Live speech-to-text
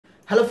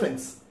Hello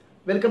friends,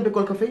 welcome to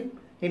Cold Coffee.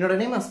 என்னோட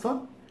name azfar.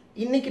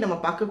 இன்னைக்கு நம்ம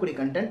பார்க்கக்கூடிய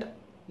content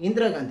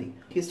Indira Gandhi.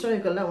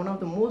 Historically one of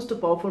the most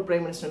powerful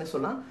prime minister னு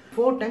சொல்லலாம்.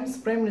 4 times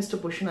prime minister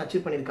position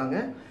achieve பண்ணிருக்காங்க.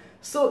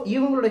 So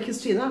இவங்களோட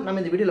history தான்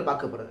நம்ம இந்த வீடியோல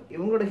பார்க்க போறது.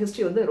 இவங்களோட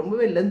history வந்து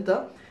ரொம்பவே லெந்தா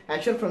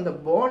actually from the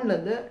born ல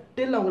இருந்து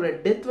till அவங்களோட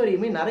death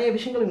வரையுமே நிறைய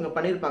விஷயங்கள் இவங்க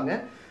பண்ணிருப்பாங்க.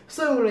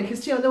 So இவங்களோட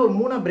history வந்து ஒரு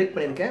மூணா break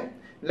பண்ணிருக்கேன்.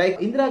 Like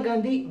Indira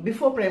Gandhi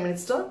before prime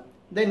minister,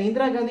 then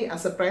Indira Gandhi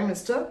as a prime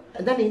minister,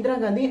 then Indira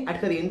Gandhi at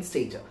her end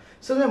stage.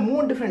 So we have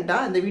மூணு டிஃபரெண்டா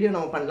இந்த வீடியோ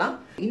நம்ம பண்ணலாம்.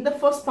 இந்த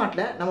ஃபர்ஸ்ட்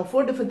பார்ட்ல நம்ம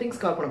 4 டிஃபரெண்ட் திங்ஸ்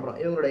கவர் பண்ண போறோம்.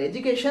 இவங்களோட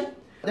எஜுகேஷன்,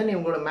 then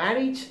இவங்களோட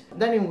மேரேஜ்,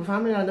 then இவங்க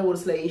ஃபேமிலில நடந்த ஒரு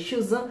சில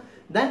issues,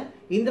 then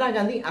Indira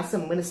Gandhi as a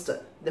minister.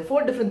 இந்த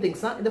 4 டிஃபரெண்ட்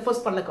திங்ஸ் தான் இந்த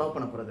ஃபர்ஸ்ட் பார்ட்ல கவர்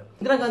பண்ண போறது.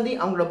 இந்திரா காந்தி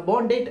அவங்களோட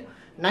born date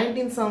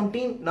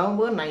 1917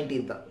 நவம்பர்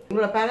 19th.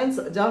 இவங்களோட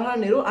parents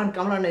Jawaharlal Nehru and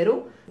Kamala Nehru.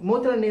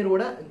 Motilal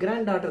நேருவோட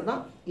grand daughter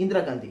தான்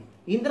இந்திரா காந்தி.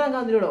 இந்திரா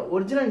காந்தியோட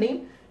original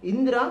name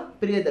Indira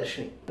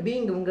Priyadarshini.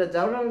 Being இவங்க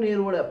ஜவஹர்லால்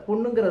நேருவோட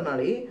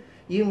பொண்ணுங்கிறதுனாலே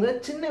இவங்க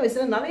சின்ன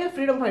வயசுல நிறைய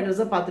ஃப்ரீடம்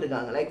ஃபைட்டர்ஸை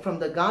பார்த்துருக்காங்க. லைக் ஃப்ரம்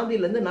த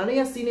காந்திலேருந்து நிறைய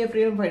சீனியர்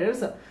ஃப்ரீடம்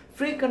ஃபைட்டர்ஸ்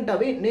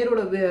ஃப்ரீக்வெண்ட்டாகவே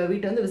நேரோட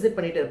வீட்டை வந்து விசிட்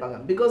பண்ணிட்டு இருப்பாங்க.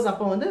 பிகாஸ்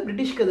அப்போ வந்து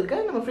பிரிட்டிஷ்க்கு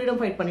எதிர்க்க நம்ம ஃப்ரீடம்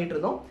ஃபைட் பண்ணிட்டு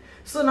இருந்தோம்.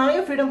 ஸோ நிறைய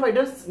ஃப்ரீடம்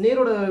ஃபைட்டர்ஸ்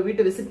நேரோட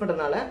வீட்டை விசிட்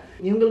பண்ணுறதுனால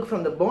இவங்களுக்கு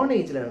ஃப்ரம் த பார்ன்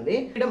ஏஜ்ல இருந்தே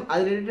ஃப்ரீடம்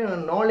அது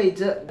ரிலேட்டட்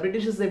நாலேஜ்,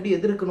 பிரிட்டிஷர்ஸ் எப்படி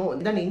எதிர்க்கணும்,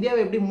 தென்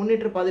இந்தியாவை எப்படி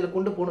முன்னேற்ற பாதையில்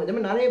கொண்டு போகணும், இந்த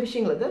மாதிரி நிறைய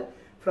விஷயங்கள் வந்து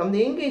ஃப்ரம் த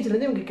யங்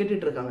ஏஜ்லேருந்து இவங்க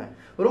கேட்டுட்டு இருக்காங்க.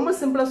 ரொம்ப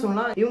சிம்பிளாக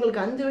சொன்னால்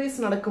இவங்களுக்கு 5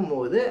 வயசு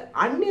நடக்கும்போது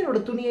அந்நியரோட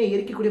துணியை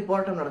எரிக்கக்கூடிய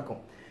போராட்டம்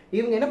நடக்கும்.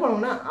 இவங்க என்ன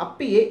பண்ணுவாங்கன்னா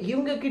அப்பயே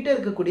இவங்க கிட்ட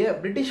இருக்கக்கூடிய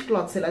பிரிட்டிஷ்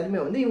கிளாத்ஸ் எல்லாத்தையுமே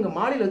வந்து இவங்க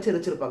மாடியில் வச்சு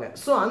எரிச்சிருப்பாங்க.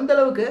 ஸோ அந்த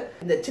அளவுக்கு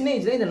இந்த சின்ன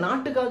ஏஜ்ல இந்த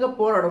நாட்டுக்காக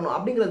போராடணும்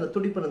அப்படிங்கிற அந்த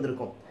துடிப்பு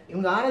இருந்திருக்கும்.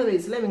 இவங்க 6வது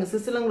வயசுல இவங்க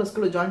சிசிலாங்கிற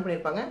ஸ்கூலில் ஜாயின்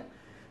பண்ணியிருப்பாங்க.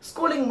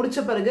 ஸ்கூலிங்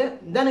முடிச்ச பிறகு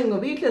தென் இவங்க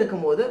வீட்டில்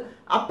இருக்கும்போது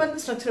அப்போ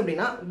இந்த ஸ்ட்ரக்சர்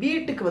எப்படின்னா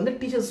வீட்டுக்கு வந்து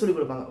டீச்சர்ஸ் சொல்லிக்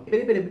கொடுப்பாங்க.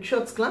 பெரிய பெரிய பிக்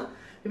ஷாட்ஸ்க்குலாம்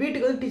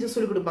வீட்டுக்கு வந்து டீச்சர்ஸ்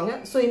சொல்லிக் கொடுப்பாங்க.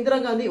 ஸோ இந்திரா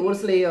காந்தி ஒரு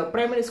சில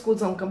பிரைமரி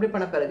ஸ்கூல்ஸ் அவங்க கம்ப்ளீட்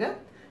பண்ண பிறகு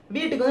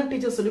வீட்டுக்கு வந்து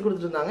டீச்சர்ஸ் சொல்லி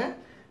கொடுத்துட்டு இருந்தாங்க.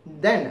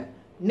 தென்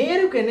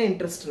நேருக்கு என்ன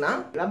இன்ட்ரெஸ்ட்னா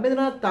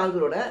ரவீந்திரநாத்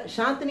தாகூரோட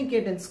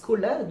சாந்திநிகேதன்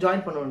ஸ்கூல்ல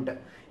join பண்ணணும்ட்டு.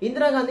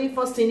 Indira Gandhi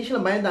first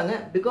initial பயந்தாங்க.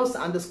 பிகாஸ்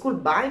அந்த ஸ்கூல்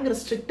பயங்கர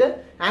ஸ்ட்ரிக்ட்,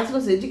 ஆஸ் வெல்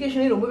அஸ்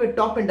எஜுகேஷனே ரொம்பவே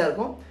டாப் எண்டா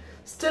இருக்கும்.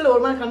 ஸ்டில்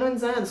ஒரு மாதிரி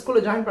கன்வின்ஸ் ஆகி அந்த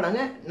ஸ்கூல்ல ஜாயின்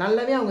பண்ணாங்க.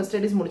 நல்லாவே அவங்க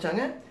ஸ்டடீஸ்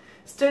முடிச்சாங்க.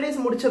 ஸ்டடீஸ்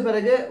முடிச்ச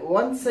பிறகு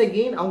ஒன்ஸ்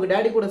அகெயின் அவங்க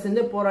டேடி கூட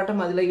சேர்ந்து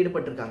போராட்டம் அதில்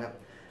ஈடுபட்டிருக்காங்க.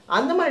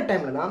 அந்த மாதிரி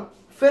டைம்ல தான்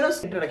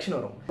ஃபெரோஸ் இன்ட்ரடக்ஷன்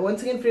வரும்.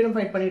 ஒன்ஸ் அகெயின் ஃப்ரீடம்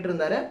ஃபைட் பண்ணிட்டு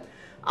இருந்தாரு.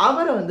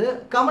 அவரை வந்து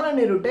கமலா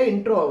நேருட்ட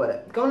இன்ட்ரோ ஆவார்.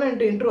 கமலா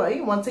நேரு இன்ட்ரோ ஆகி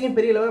ஒன்ஸ் அகேன்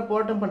பெரிய லெவலில்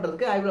போராட்டம்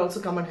பண்ணுறதுக்கு I will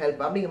also come and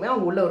help அப்படிங்கிற மாதிரி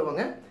அவங்க உள்ளே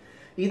வருவாங்க.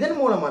 இதன்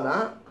மூலமாக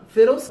தான்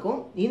ஃபெரோஸ்க்கும்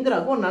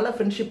இந்திராவுக்கும் நல்ல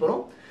ஃப்ரெண்ட்ஷிப்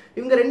வரும்.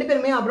 இவங்க 2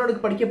 பேருமே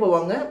அப்ராடுக்கு படிக்க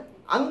போவாங்க.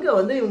 அங்கே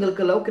வந்து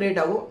இவங்களுக்கு லவ்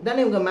கிரியேட் ஆகும்.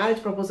 தென் இவங்க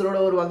மேரேஜ்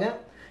ப்ரப்போசலோட வருவாங்க.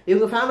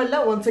 இவங்க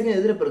ஃபேமிலியில் ஒன்ஸ் அகேன்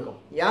எதிர்ப்பு இருக்கும்.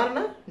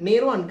 யாருன்னா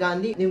நேரு அண்ட்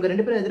காந்தி இவங்க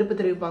 2 பேரும் எதிர்ப்பு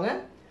தெரிவிப்பாங்க.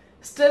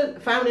 ஸ்டில்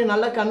ஃபேமிலி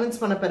நல்லா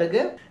கன்வின்ஸ் பண்ண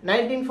பிறகு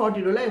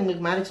 1942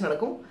 இவங்களுக்கு மேரேஜ்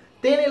நடக்கும்.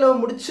 தேனியில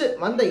முடிச்சு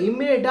வந்த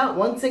இம்மிடியேட்டா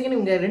ஒன்ஸ் அகேன்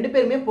இவங்க 2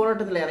 பேருமே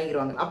போராட்டத்தில்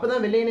இறங்கிடுவாங்க.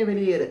 அப்பதான் வெள்ளையனே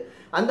வெளியேறு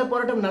அந்த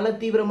போராட்டம் நல்ல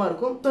தீவிரமா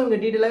இருக்கும். இவங்க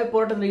டீட்டெயிலாவே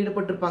போராட்டத்தில்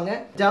ஈடுபட்டிருப்பாங்க.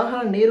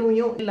 ஜவஹர்லால்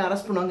நேருவையும் இல்ல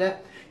அரெஸ்ட் பண்ணுவாங்க.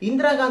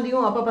 இந்திரா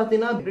காந்தியும் அப்ப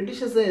பாத்தீங்கன்னா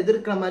பிரிட்டிஷர்ஸ்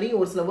எதிர்க்கிற மாதிரி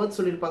ஒரு சில வேர்ட்ஸ்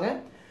சொல்லியிருப்பாங்க.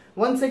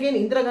 ஒன்ஸ் அகேன்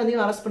இந்திரா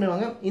காந்தியும் அரெஸ்ட்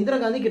பண்ணுவாங்க. இந்திரா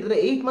காந்தி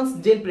கிட்டத்தட்ட 8 months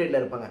ஜெயில்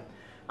பீரியட்ல இருப்பாங்க.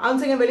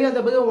 ஒன்ஸ் அகேன் வெளியே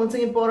வந்த போது ஒன்ஸ்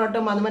அகேன்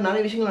போராட்டம் அந்த மாதிரி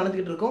நிறைய விஷயங்கள்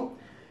நடந்துகிட்டு இருக்கும்.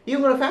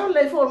 இவங்களோட ஃபேமிலி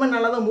லைஃப் ஒரு மாதிரி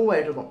நல்லா தான் மூவ்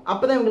ஆயிட்டு இருக்கும்.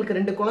 அப்பதான் இவங்களுக்கு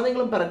 2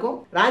 குழந்தைகளும் பிறக்கும்.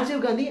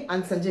 ராஜீவ் காந்தி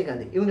அண்ட் சஞ்சய்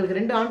காந்தி இவங்களுக்கு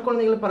 2 ஆண்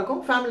குழந்தைகளும் பிறக்கும்.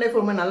 ஃபேமிலி லைஃப்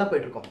ஒரு மாதிரி நல்லா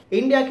போயிட்டு இருக்கும்.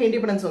 இந்தியாவுக்கு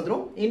இண்டிபெண்டன்ஸ்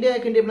வந்துடும்.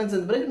 இந்தியாவுக்கு இண்டிபெண்டன்ஸ்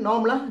வந்த பிறகு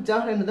நார்மலா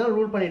ஜவஹர்லால் தான்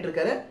ரூல் பண்ணிட்டு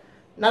இருக்காரு.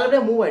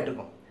 நல்லபடியா மூவ் ஆயிட்டு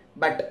இருக்கும்.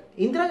 பட்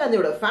இந்திரா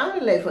காந்தியோட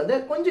ஃபேமிலி லைஃப் வந்து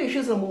கொஞ்சம்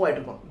இஷ்யூஸ்ல மூவ்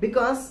ஆயிட்டு இருக்கும்.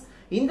 பிகாஸ்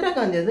இந்திரா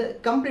காந்தி வந்து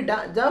கம்ப்ளீட்டா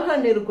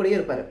ஜவஹர்லால் நேரு கூடயே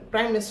இருப்பாரு.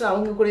 பிரைம் மினிஸ்டர்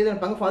அவங்க கூடயே தான்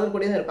இருப்பாங்க, ஃபாதர்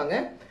கூடயே தான் இருப்பாங்க.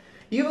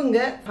 இவங்க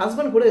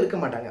ஹஸ்பண்ட் கூட இருக்க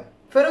மாட்டாங்க.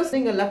 ஃபெரோஸ்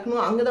இங்க லக்னோ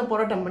அங்கதான்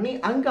போராட்டம் பண்ணி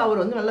அங்க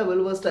அவர் வந்து நல்லா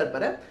வெல்வர்ஸ்டா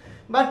இருப்பாரு.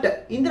 பட்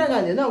இந்திரா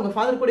காந்தி வந்து அவங்க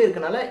ஃபாதர் கூட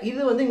இருக்கனால இது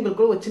வந்து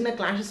எங்களுக்கு ஒரு சின்ன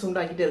கிளாஷஸ்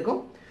உண்டாக்கிட்டே இருக்கும்.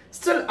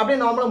 ஸ்டில் அப்படியே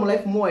நார்மலா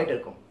லைஃப் மூவ் ஆகிட்டு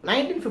இருக்கும்.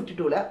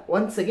 1952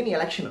 ஒன்ஸ் அகெயின்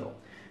எலெக்ஷன் வரும்.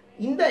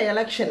 இந்த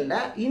எலெக்ஷன்ல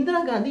இந்திரா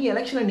காந்தி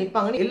எலெக்ஷன்ல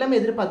நிற்பாங்கன்னு எல்லாமே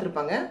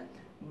எதிர்பார்த்திருப்பாங்க.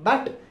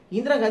 பட்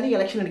இந்திரா காந்தி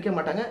எலெக்ஷன் நிற்க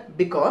மாட்டாங்க.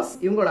 பிகாஸ்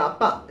இவங்களோட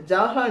அப்பா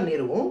ஜவஹர்லால்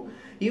நேருவும்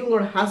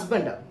இவங்களோட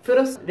ஹஸ்பண்ட்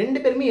ஃபெரோஸ்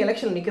 2 பேருமே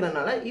எலெக்ஷன்ல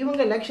நிக்கிறதுனால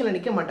இவங்க எலெக்ஷன்ல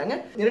நிற்க மாட்டாங்க.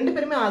 2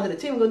 பேருமே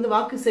ஆதரிச்சு இவங்க வந்து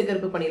வாக்கு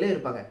சேகரிப்பு பணியில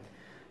இருப்பாங்க.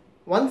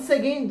 ஒன்ஸ்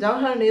அகெயின்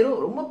ஜவஹர்லால் நேரு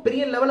ரொம்ப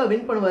பெரிய லெவலில்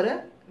வின் பண்ணுவாரு.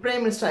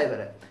 Prime minister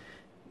ஆயிவாரு.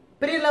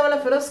 பெரிய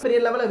லெவலில் ஃபெரோஸ் பெரிய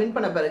லெவலில் வின்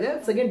பண்ண பிறகு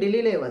செகண்ட்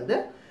டெல்லியிலே வந்து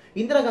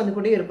இந்திரா காந்தி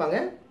கூட இருப்பாங்க.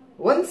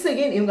 ஒன்ஸ்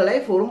அகெயின் இவங்க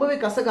லைஃப் ரொம்பவே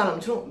கசக்க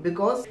ஆரம்பிச்சிடும்.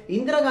 பிகாஸ்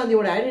இந்திரா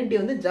காந்தியோட ஐடென்டிட்டி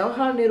வந்து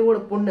ஜவஹர்லால் நேருவோட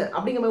பொண்ணு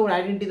அப்படிங்கிற மாதிரி ஒரு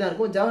ஐடென்டிட்டி தான்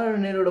இருக்கும்.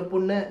 ஜவஹர்லால் நேருவோட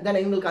பொண்ணு தென்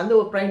இவங்களுக்கு அந்த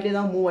ஒரு ப்ரைட்லேயே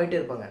தான் மூவ் ஆகிட்டே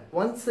இருப்பாங்க.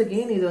 ஒன்ஸ்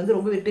அகெயின் இது வந்து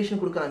ரொம்ப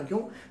இரிட்டேஷன் கொடுக்க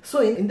ஆரம்பிக்கும்.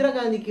 ஸோ இந்திரா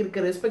காந்திக்கு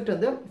இருக்க ரெஸ்பெக்ட்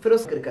வந்து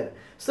ஃபெரோஸ்க்கு இருக்காது.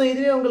 ஸோ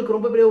இதுவே உங்களுக்கு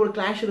ரொம்ப பெரிய ஒரு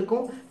கிளாஷ்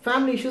இருக்கும்.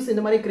 ஃபேமிலி இஷ்யூஸ்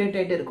இந்த மாதிரி கிரியேட்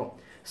ஆகிட்டே இருக்கும்.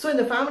 ஸோ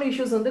இந்த ஃபேமிலி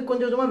இஷ்யூஸ் வந்து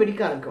கொஞ்சம் கொஞ்சமாக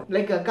வெடிக்க ஆரம்பிக்கும்.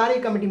 லைக் காரிய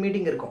கமிட்டி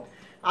மீட்டிங் இருக்கும்.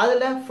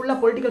 அதில்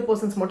ஃபுல்லாக பொலிட்டிக்கல்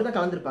பர்சன்ஸ் மட்டும் தான்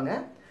கலந்துருப்பாங்க.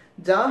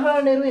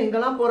 ஜவஹர்லால் நேரு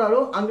எங்கெல்லாம் போறாரோ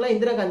அங்கெல்லாம்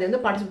இந்திரா காந்தி வந்து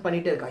பார்ட்டிசிபேட்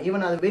பண்ணிட்டே இருக்காங்க.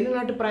 ஈவன் அது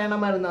வெளிநாட்டு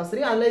பிரயாணமா இருந்தாலும்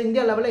சரி, அதில்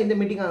இந்தியா லெவலில் இந்த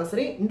மீட்டிங்காக இருந்தாலும்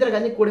சரி, இந்திரா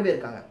காந்தி கூடவே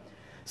இருக்காங்க.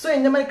 ஸோ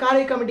இந்த மாதிரி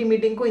காரிய கமிட்டி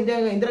மீட்டிங்க்கும்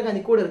இந்திரா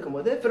காந்தி கூட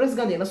இருக்கும்போது ஃபெரோஸ்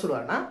காந்தி என்ன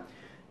சொல்லுவாருன்னா,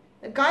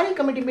 காரிய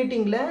கமிட்டி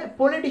மீட்டிங்கில்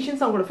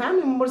பொலிட்டிஷியன்ஸ் அவங்களோட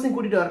ஃபேமிலி மெம்பர்ஸையும்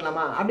கூட்டிட்டு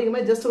வரலாமா அப்படிங்கிற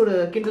மாதிரி ஜஸ்ட் ஒரு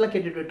கிண்டலாக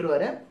கேட்டுட்டு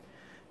விட்டுருவாரு.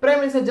 Prime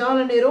minister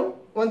Jawaharlal Nehru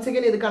once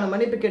again இதுக்கான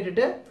மன்னிப்பு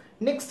கேட்டுட்டு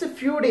நெக்ஸ்ட்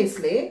ஃபியூ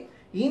டேஸ்லேயே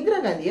இந்திரா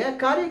காந்தியை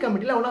காரிய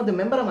கமிட்டியில் ஒன் ஆஃப் த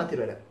மெம்பரை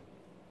மாற்றிடுவாரு.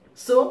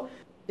 ஸோ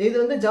இது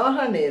வந்து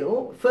ஜவஹர்லால் நேரு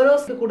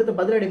ஃபெரோஸ்க்கு கொடுத்த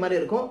பதிலடி மாதிரி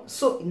இருக்கும்.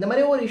 ஸோ இந்த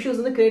மாதிரி ஒரு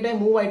இஷ்யூஸ் வந்து கிரியேட் ஆகி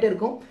மூவ் ஆகிட்டே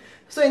இருக்கும்.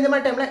 ஸோ இந்த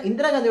மாதிரி டைமில்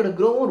இந்திரா காந்தியோட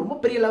க்ரோவும் ரொம்ப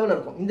பெரிய லெவலில்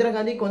இருக்கும். இந்திரா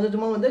காந்தி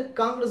கொஞ்சமாக வந்து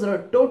காங்கிரஸோட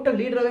டோட்டல்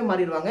லீடராகவே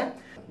மாறிடுவாங்க.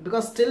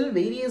 Because still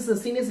various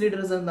seniors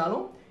leaders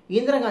இருந்தாலும்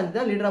இந்திரா காந்தி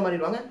தான் லீடராக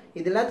மாறிடுவாங்க.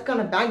 இது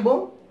எல்லாத்துக்கான பேக்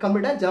போன்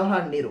கம்ப்ளீட்டாக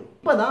ஜவஹர்லால் நேரு.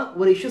 இப்போதான்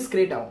ஒரு இஷ்யூஸ்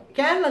கிரியேட் ஆகும்.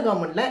 கேரளா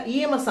கவர்மெண்ட்ல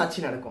இஎம்எஸ் ஆட்சி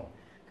நடக்கும்.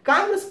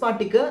 காங்கிரஸ்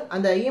பார்ட்டிக்கு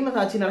அந்த இஎம்எஸ்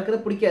ஆட்சி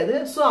நடக்கிறது பிடிக்காது.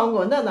 ஸோ அவங்க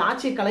வந்து அந்த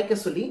ஆட்சியை கலைக்க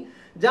சொல்லி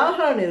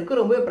ஜவஹர்லால்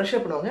நேருக்கு ரொம்பவே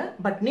ப்ரெஷர் பண்ணுவாங்க.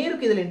 பட்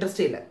நேருக்கு இதில்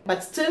இன்ட்ரெஸ்டே இல்லை.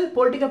 பட் ஸ்டில்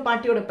பொலிட்டிக்கல்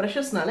பார்ட்டியோட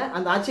ப்ரெஷர்ஸ்னால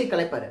அந்த ஆட்சியை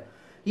கலைப்பாரு.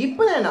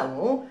 இப்போதான்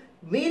என்னாகும்,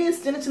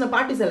 வேரியஸ் சின்ன சின்ன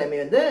பார்ட்டிஸ் எல்லாமே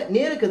வந்து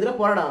நேருக்கு எதிராக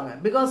போராடுவாங்க.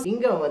 பிகாஸ்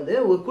இங்க வந்து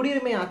ஒரு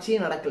குடியுரிமை ஆட்சியே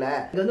நடக்கல,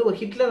 இங்க வந்து ஒரு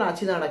ஹிட்லர்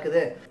ஆட்சி தான்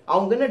நடக்குது,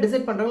 அவங்க என்ன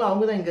டிசைட் பண்றாங்களோ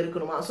அவங்க தான் இங்க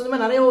இருக்கணுமா. ஸோ இந்த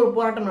மாதிரி நிறைய ஒரு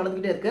போராட்டம்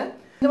நடந்துகிட்டே இருக்கு.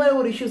 இந்த மாதிரி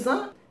ஒரு இஷ்யூஸ்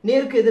தான்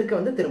நேருக்கு எதிர்க்க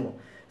வந்து திரும்பும்.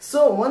 ஸோ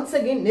ஒன்ஸ்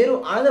அகெயின் நேரு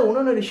அதை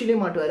இன்னொரு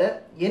இஷ்யூலையும் மாட்டுவாரு.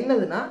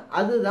 என்னதுன்னா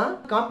அதுதான்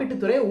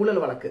காப்பீட்டுத்துறை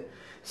ஊழல் வழக்கு.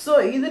 ஸோ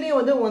இதுலயும்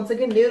வந்து ஒன்ஸ்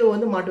அகெயின் நேரு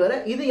வந்து மாட்டுவாரு.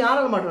 இது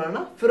யாரால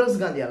மாட்டுவாருன்னா ஃபெரோஸ்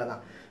காந்தியால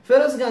தான்.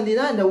 ஃபெரோஸ் காந்தி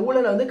தான் இந்த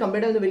ஊழலை வந்து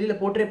கம்ப்ளீட்டா வந்து வெளியில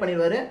போர்ட்ரே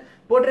பண்ணிடுவாரு.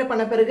 போர்ட்ரே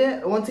பண்ண பிறகு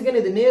ஒன்ஸ் அகேன்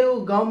இது நேரு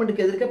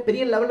கவர்மெண்ட்டுக்கு எதிர்க்க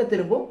பெரிய லெவலில்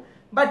திரும்பும்.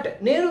 பட்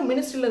நேரு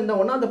மினிஸ்ட்ரியில் இருந்த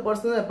ஒன் ஆஃப் த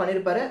பர்சன்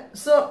பண்ணியிருப்பாரு.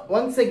 ஸோ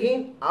ஒன்ஸ்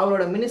அகெயின்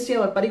அவரோட மினிஸ்ட்ரி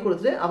அவர் பறி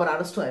கொடுத்துட்டு அவர்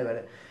அரெஸ்டும்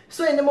ஆயிடுவாரு.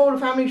 ஸோ இந்த மாதிரி ஒரு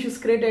ஃபேமிலி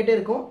இஷ்யூஸ் கிரியேட் ஆகிட்டே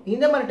இருக்கும்.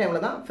 இந்த மாதிரி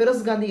டைம்ல தான்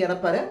ஃபெரோஸ் காந்தி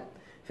இறப்பாரு.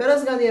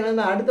 ஃபெரோஸ் காந்தி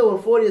இறந்த அடுத்த ஒரு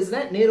 4 இயர்ஸ்ல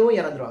நேருவும்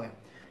இறந்துருவாங்க.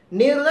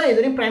 நேரு தான்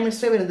இதுவரையும் பிரைம்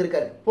மினிஸ்டராகவே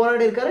இருந்திருக்காரு,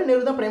 போராடி இருக்காரு.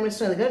 நேரு தான் பிரைம்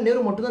மினிஸ்டர் இருக்காரு. நேரு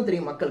மட்டும் தான்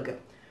தெரியும் மக்களுக்கு.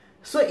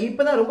 ஸோ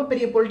இப்போதான் ரொம்ப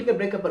பெரிய பொலிட்டிக்கல்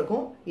பிரேக்கப்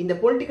இருக்கும். இந்த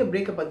பொலிட்டிக்கல்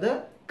பிரேக்கப் வந்து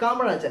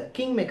காமராஜர்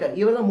கிங் மேக்கர்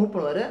இவர் தான் மூவ்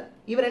பண்ணுவாரு.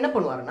 இவர் என்ன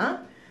பண்ணுவாருன்னா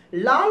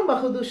லால்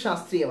பகதூர்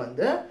சாஸ்திரியை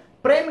வந்து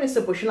பிரைம்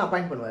மினிஸ்டர் பொசிஷன்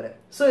அப்பாயிண்ட் பண்ணுவாரு.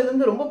 ஸோ இது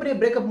வந்து ரொம்ப பெரிய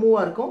பிரேக்கப்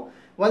மூவா இருக்கும்.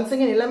 ஒன்ஸ்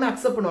அகேன் எல்லாமே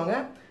அக்செப்ட் பண்ணுவாங்க.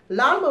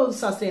 லால்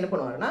பகதூர் சாஸ்திரி என்ன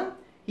பண்ணுவாருன்னா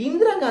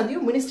இந்திரா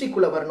காந்தியும்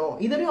மினிஸ்ட்ரிக்குள்ள வரணும்.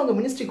 இதுவரையும் அவங்க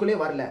மினிஸ்ட்ரிக்குள்ளே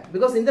வரல.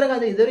 பிகாஸ் இந்திரா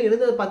காந்தி இதுவரை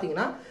இருந்தது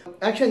பாத்தீங்கன்னா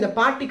ஆக்சுவலி இந்த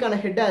பார்ட்டிக்கான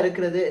ஹெட்டா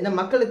இருக்கிறது, இந்த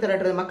மக்களுக்கு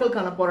திரட்டுறது,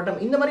 மக்களுக்கான போராட்டம்,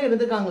 இந்த மாதிரி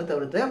இருந்திருக்காங்களே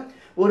தவிர்த்து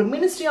ஒரு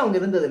மினிஸ்ட்ரி அவங்க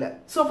இருந்தது இல்லை.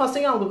 ஸோ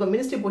ஃபர்ஸ்ட் அவங்களுக்கு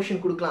மினிஸ்ட்ரி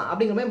பொசிஷன் கொடுக்கலாம்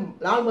அப்படிங்கிற மாதிரி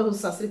லால்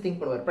பகதூர் சாஸ்திரி திங்க்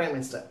பண்ணுவார். பிரைம்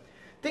மினிஸ்டர்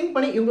திங்க்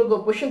பண்ணி இவங்களுக்கு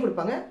ஒரு பொசிஷன்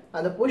கொடுப்பாங்க.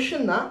 அந்த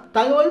பொசிஷன் தான்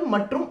தகவல்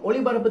மற்றும்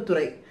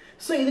ஒலிபரப்புத்துறை.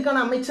 ஸோ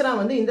இதுக்கான அமைச்சரா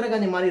வந்து இந்திரா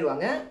காந்தி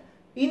மாறிடுவாங்க.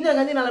 இந்திரா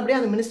காந்தி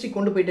நல்லபடியாக அந்த மினிஸ்ட்ரி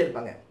கொண்டு போயிட்டே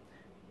இருப்பாங்க.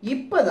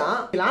 இப்பதான்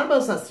லால்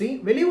பகதூர் சாஸ்திரி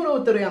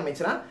வெளியுறவுத்துறை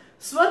அமைச்சரா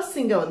ஸ்வர்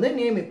சிங்கை வந்து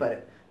நியமிப்பாரு.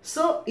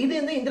 ஸோ இது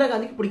வந்து இந்திரா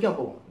காந்திக்கு பிடிக்காம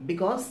போகும்.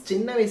 பிகாஸ்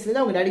சின்ன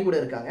வயசுலேருந்து அவங்க டேடி கூட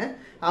இருக்காங்க.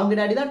 அவங்க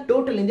டேடி தான்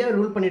டோட்டல் இந்தியாவை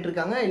ரூல் பண்ணிட்டு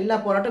இருக்காங்க. எல்லா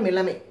போராட்டம்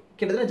எல்லாமே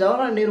கிட்டத்தட்ட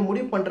ஜவஹர்லால் நேரு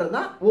முடிவு பண்றது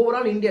தான்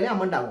ஓவரால் இந்தியாவிலே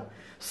அமெண்ட் ஆகும்.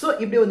 ஸோ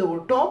இப்படி வந்து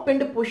ஒரு டாப்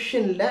எண்ட்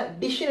பொசிஷன்ல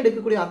டிசிஷன்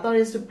எடுக்கக்கூடிய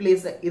அத்தாரிட்டி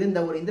பிளேஸ்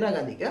இருந்த ஒரு இந்திரா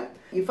காந்திக்கு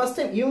ஃபர்ஸ்ட்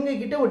டைம் இவங்க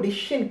கிட்ட ஒரு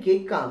டிசிஷன்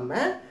கேட்காம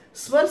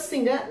ஸ்வர்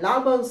சிங்கை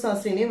லால் பகதூர்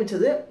சாஸ்திரி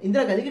நியமிச்சது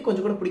இந்திரா காந்திக்கு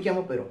கொஞ்சம் கூட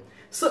பிடிக்காம போயிடும்.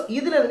 ஸோ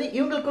இதுல இருந்து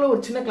இவங்களுக்குள்ள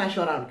ஒரு சின்ன கிளாஷ்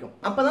வர ஆரம்பிக்கும்.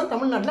 அப்பதான்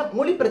தமிழ்நாட்டில்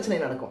மொழி பிரச்சனை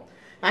நடக்கும்.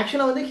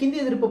 ஆக்சுவலா வந்து ஹிந்தி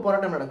எதிர்ப்பு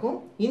போராட்டம் நடக்கும்.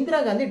 இந்திரா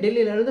காந்தி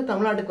டெல்லியில இருந்து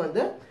தமிழ்நாட்டுக்கு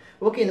வந்து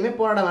ஓகே இந்த மாதிரி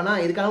போராட வேணாம்,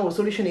 இதுக்கான ஒரு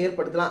சொல்யூஷன்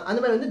ஏற்படுத்தலாம், அந்த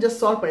மாதிரி வந்து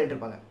ஜஸ்ட் சால்வ் பண்ணிட்டு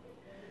இருப்பாங்க.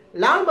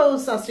 லால்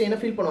பகதூர் சாஸ்திரி என்ன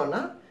ஃபீல்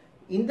பண்ணுவாங்கன்னா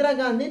இந்திரா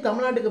காந்தி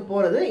தமிழ்நாட்டுக்கு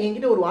போறது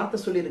என்கிட்ட ஒரு வார்த்தை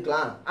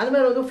சொல்லியிருக்கலாம், அந்த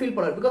மாதிரி வந்து ஃபீல்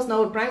பண்ணுவார். பிகாஸ்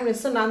நான் ஒரு பிரைம்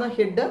மினிஸ்டர், நான் தான்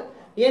ஹெட்,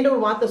 என்கிட்ட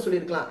ஒரு வார்த்தை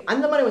சொல்லியிருக்கலாம்,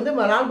 அந்த மாதிரி வந்து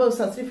லால்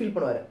பகதூர் சாஸ்திரி ஃபீல்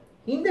பண்ணுவார்.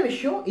 இந்த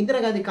விஷயம்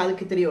இந்திரா காந்தி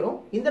காதுக்கு தெரிய வரும்.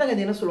 இந்திரா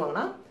காந்தி என்ன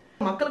சொல்லுவாங்கன்னா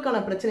மக்களுக்கான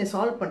பிரச்சனை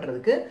சால்வ்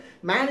பண்றதுக்கு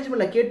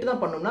மேனேஜ்மெண்ட்ல கேட்டு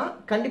தான் பண்ணணும்னா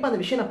கண்டிப்பா அந்த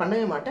விஷயம் நான்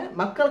பண்ணவே மாட்டேன்.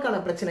 மக்களுக்கான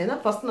பிரச்சனை தான்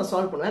ஃபர்ஸ்ட் நான்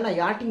சால்வ் பண்ணுவேன், நான்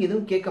யார்ட்டையும்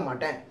எதுவும் கேட்க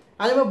மாட்டேன்.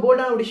 அதே மாதிரி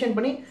போல்டான டிசிஷன்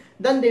பண்ணி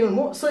தன் தேவன்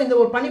மூவ். ஸோ இந்த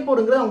ஒரு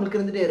பனிப்போருங்கிறது அவங்களுக்கு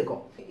இருந்துட்டே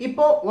இருக்கும்.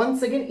 இப்போ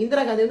ஒன்ஸ் அகேன்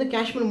இந்திரா காந்தி வந்து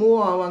காஷ்மீர்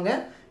மூவ் ஆவாங்க.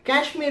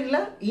 காஷ்மீர்ல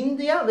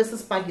இந்தியா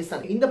வெர்சஸ்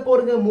பாகிஸ்தான் இந்த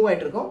போருக்கு மூவ்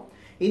ஆயிட்டு இருக்கும்.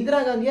 இந்திரா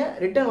காந்தியை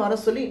ரிட்டர்ன் வர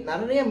சொல்லி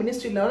நிறைய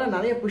மினிஸ்ட்ரி லெவலில்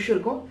நிறைய புஷ்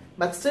இருக்கும்.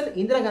 பட் ஸ்டில்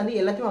இந்திரா காந்தி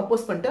எல்லாத்தையும்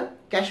அப்போஸ் பண்ணிட்டு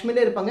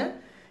காஷ்மீர்ல இருப்பாங்க.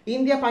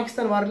 இந்தியா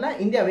பாகிஸ்தான் வாரில்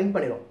இந்தியா வின்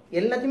பண்ணிடும்.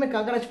 எல்லாத்தையுமே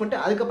கங்கராஜ் பண்ணிட்டு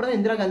அதுக்கப்புறம் தான்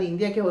இந்திரா காந்தி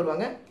இந்தியாக்கே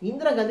வருவாங்க.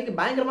 இந்திரா காந்திக்கு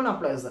பயங்கரமான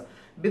அப்ளாஸ்.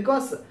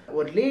 பிகாஸ்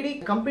ஒரு லேடி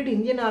கம்ப்ளீட்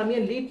இந்தியன் ஆர்மியை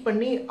லீட்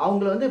பண்ணி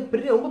அவங்கள வந்து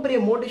ரொம்ப பெரிய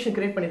மோட்டிவேஷன்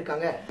கிரியேட்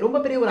பண்ணியிருக்காங்க. ரொம்ப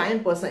பெரிய ஒரு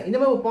அயன் பர்சன். இந்த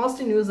மாதிரி ஒரு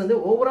பாசிட்டிவ் நியூஸ் வந்து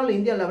ஓவரால்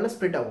இந்தியா லெவலில்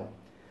ஸ்ப்ரெட் ஆகும்.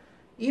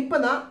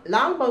 இப்போதான்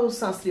லால் பகதூர்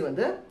சாஸ்திரி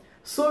வந்து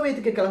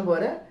சோவியத்துக்கு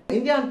கிளம்புவாரு.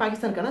 இந்தியா அண்ட்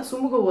பாகிஸ்தானுக்கான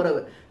சுமூக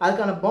உறவு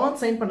அதுக்கான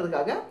பாண்ட் சைன்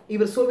பண்றதுக்காக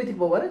இவர்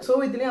சோவியத்துக்கு போவார்.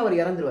 சோவியத்திலேயே அவர்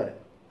இறந்துருவார்.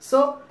 ஸோ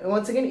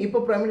ஒன்ஸ் அகேன் இப்போ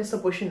பிரைம்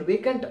மினிஸ்டர் பொசிஷன்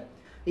வேக்கண்ட்.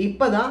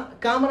 இப்போதான்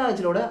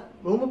காமராஜரோட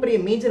ரொம்ப பெரிய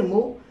மேஜர்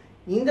மூவ்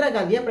இந்திரா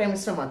காந்தியை பிரைம்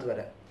மினிஸ்டர்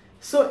மாற்றுவார்.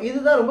 ஸோ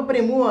இதுதான் ரொம்ப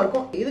பெரிய மூவாக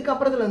இருக்கும்.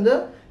 இதுக்கப்புறத்துல வந்து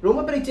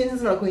ரொம்ப பெரிய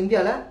சேஞ்சஸ் நடக்கும்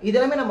இந்தியாவில்.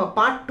 இதெல்லாமே நம்ம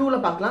பார்ட் 2ல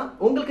பார்க்கலாம்.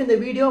 உங்களுக்கு இந்த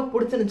வீடியோ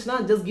பிடிச்சிருந்துச்சுன்னா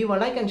just give a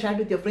like and share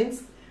with your friends.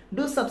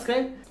 Do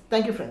subscribe.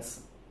 Thank you friends.